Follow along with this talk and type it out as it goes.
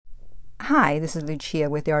Hi, this is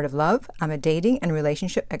Lucia with The Art of Love. I'm a dating and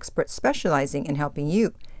relationship expert specializing in helping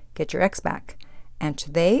you get your ex back. And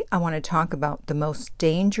today I want to talk about the most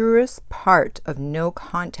dangerous part of no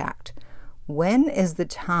contact. When is the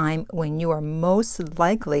time when you are most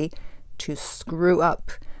likely to screw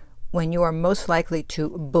up? When you are most likely to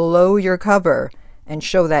blow your cover and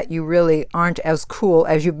show that you really aren't as cool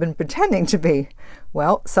as you've been pretending to be?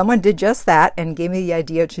 Well, someone did just that and gave me the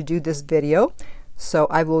idea to do this video. So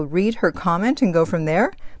I will read her comment and go from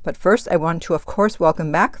there. But first, I want to, of course,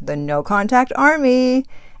 welcome back the No Contact Army.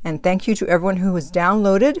 And thank you to everyone who has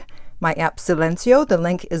downloaded my app Silencio. The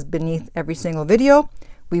link is beneath every single video.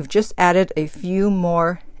 We've just added a few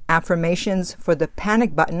more affirmations for the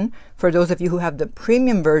panic button. For those of you who have the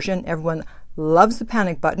premium version, everyone loves the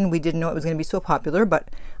panic button. We didn't know it was going to be so popular, but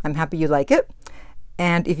I'm happy you like it.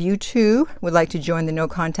 And if you too would like to join the No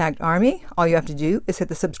Contact Army, all you have to do is hit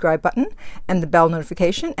the subscribe button and the bell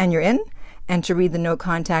notification and you're in. And to read the No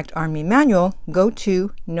Contact Army manual, go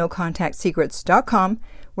to nocontactsecrets.com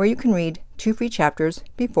where you can read 2 free chapters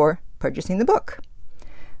before purchasing the book.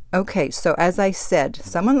 Okay, so as I said,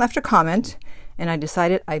 someone left a comment and I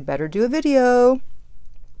decided I better do a video.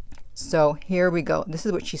 So here we go. This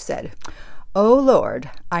is what she said. Oh Lord,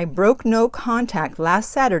 I broke no contact last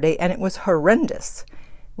Saturday and it was horrendous.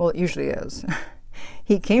 Well, it usually is.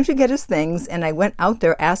 He came to get his things and I went out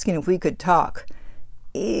there asking if we could talk.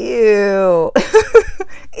 Ew.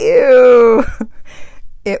 Ew.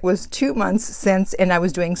 It was 2 months since and I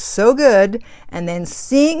was doing so good, and then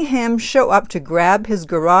seeing him show up to grab his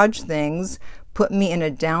garage things put me in a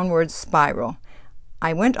downward spiral.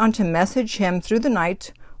 I went on to message him through the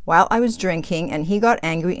night while I was drinking, and he got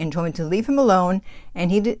angry and told me to leave him alone, and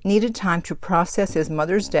he needed time to process his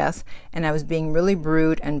mother's death, and I was being really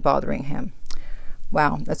rude and bothering him.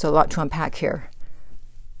 Wow, that's a lot to unpack here.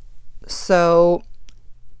 So,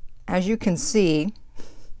 as you can see,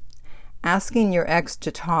 asking your ex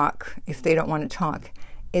to talk if they don't want to talk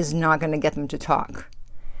is not going to get them to talk.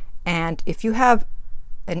 And if you have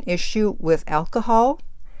an issue with alcohol,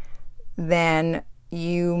 then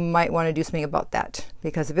you might want to do something about that,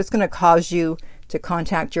 because if it's going to cause you to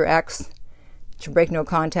contact your ex, to break no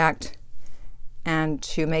contact, and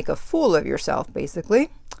to make a fool of yourself, basically,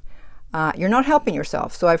 you're not helping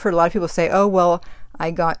yourself. So I've heard a lot of people say, oh, well,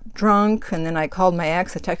 I got drunk and then I called my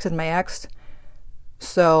ex, I texted my ex.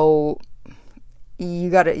 So you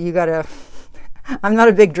gotta, I'm not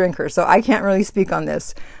a big drinker, so I can't really speak on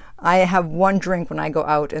this. I have one drink when I go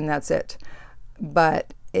out and that's it.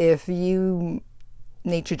 But if you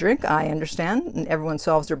need to drink, I understand, and everyone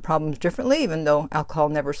solves their problems differently, even though alcohol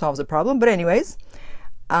never solves a problem. But anyways,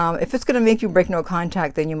 if it's going to make you break no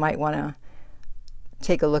contact, then you might want to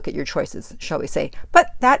take a look at your choices, shall we say.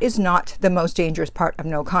 But that is not the most dangerous part of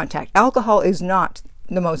no contact. Alcohol is not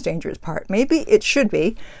the most dangerous part. Maybe it should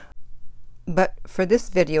be, but for this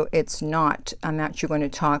video, it's not. I'm actually going to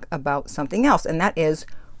talk about something else, and that is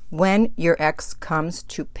when your ex comes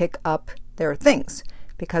to pick up their things.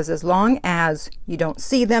 Because as long as you don't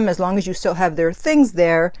see them, as long as you still have their things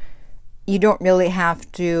there, you don't really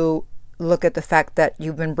have to look at the fact that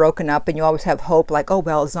you've been broken up, and you always have hope like, oh,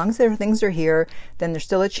 well, as long as their things are here, then there's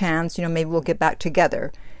still a chance, maybe we'll get back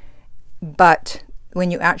together. But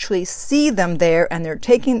when you actually see them there and they're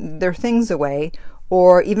taking their things away,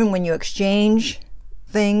 or even when you exchange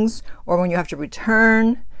things, or when you have to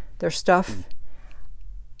return their stuff,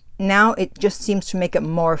 now it just seems to make it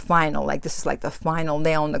more final. Like this is like the final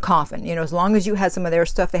nail in the coffin. As long as you had some of their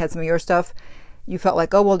stuff, they had some of your stuff, you felt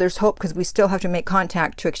like, oh, well, there's hope because we still have to make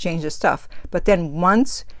contact to exchange this stuff. But then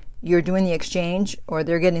once you're doing the exchange, or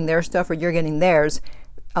they're getting their stuff or you're getting theirs,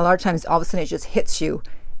 a lot of times all of a sudden it just hits you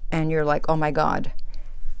and you're like, oh my God.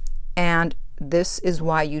 And this is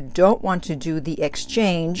why you don't want to do the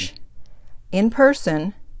exchange in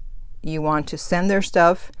person. You want to send their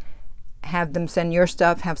stuff, have them send your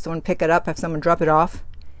stuff, have someone pick it up, have someone drop it off,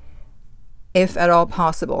 if at all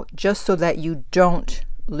possible, just so that you don't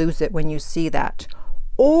lose it when you see that.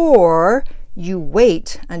 Or you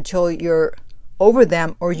wait until you're over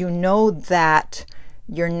them, or you know that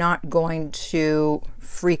you're not going to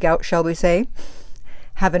freak out, shall we say,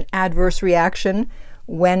 have an adverse reaction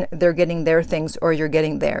when they're getting their things or you're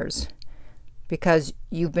getting theirs. Because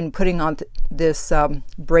you've been putting on this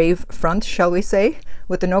brave front, shall we say,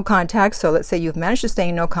 with the no contact. So let's say you've managed to stay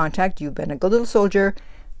in no contact. You've been a good little soldier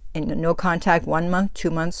in no contact 1 month, 2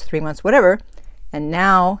 months, 3 months, whatever. And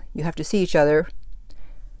now you have to see each other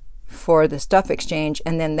for the stuff exchange.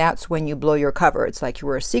 And then that's when you blow your cover. It's like you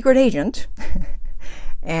were a secret agent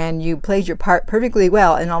and you played your part perfectly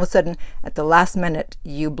well. And all of a sudden, at the last minute,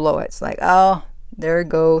 you blow it. It's like, oh, there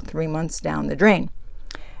go 3 months down the drain.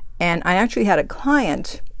 And I actually had a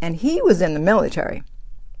client, and he was in the military.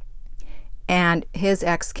 And his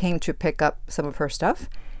ex came to pick up some of her stuff,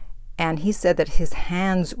 and he said that his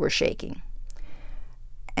hands were shaking.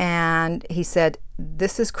 And he said,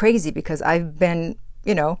 this is crazy because I've been,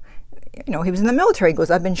 he was in the military. He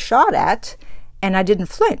goes, I've been shot at, and I didn't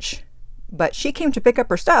flinch. But she came to pick up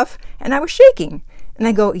her stuff, and I was shaking. And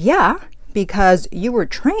I go, yeah, because you were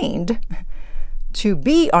trained to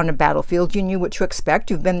be on a battlefield. You knew what to expect.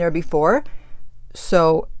 You've been there before.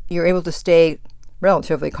 So you're able to stay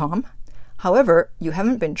relatively calm. However, you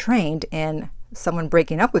haven't been trained in someone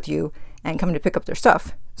breaking up with you and coming to pick up their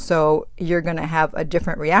stuff. So you're going to have a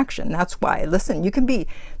different reaction. That's why. Listen, you can be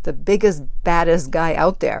the biggest, baddest guy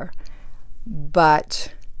out there,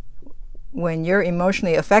 but when you're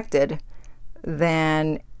emotionally affected,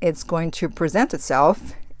 then it's going to present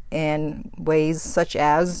itself in ways such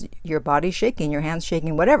as your body shaking, your hands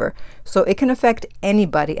shaking, whatever. So it can affect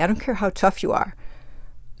anybody. I don't care how tough you are.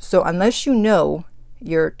 So unless you know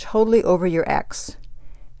you're totally over your ex,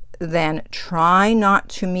 then try not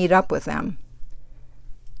to meet up with them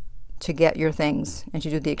to get your things and to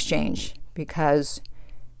do the exchange, because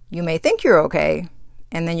you may think you're okay,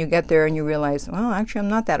 and then you get there and you realize, well, actually I'm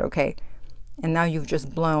not that okay. And now you've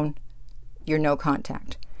just blown your no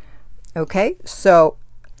contact. Okay, so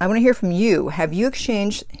I want to hear from you. Have you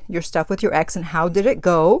exchanged your stuff with your ex, and how did it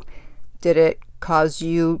go? Did it cause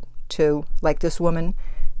you to, like this woman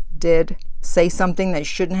did, say something that you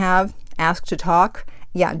shouldn't have, ask to talk?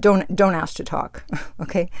 Yeah, don't ask to talk.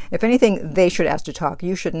 Okay? If anything, they should ask to talk.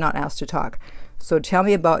 You should not ask to talk. So tell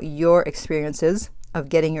me about your experiences of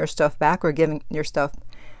getting your stuff back or giving your stuff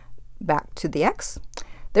back to the ex,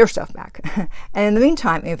 their stuff back. And in the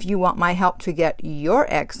meantime, if you want my help to get your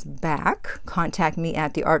ex back, contact me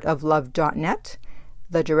at theartoflove.net.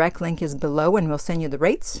 The direct link is below, and we'll send you the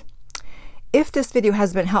rates. If this video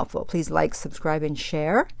has been helpful, please like, subscribe, and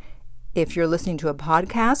share. If you're listening to a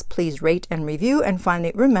podcast, please rate and review. And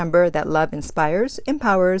finally, remember that love inspires,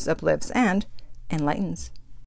 empowers, uplifts, and enlightens.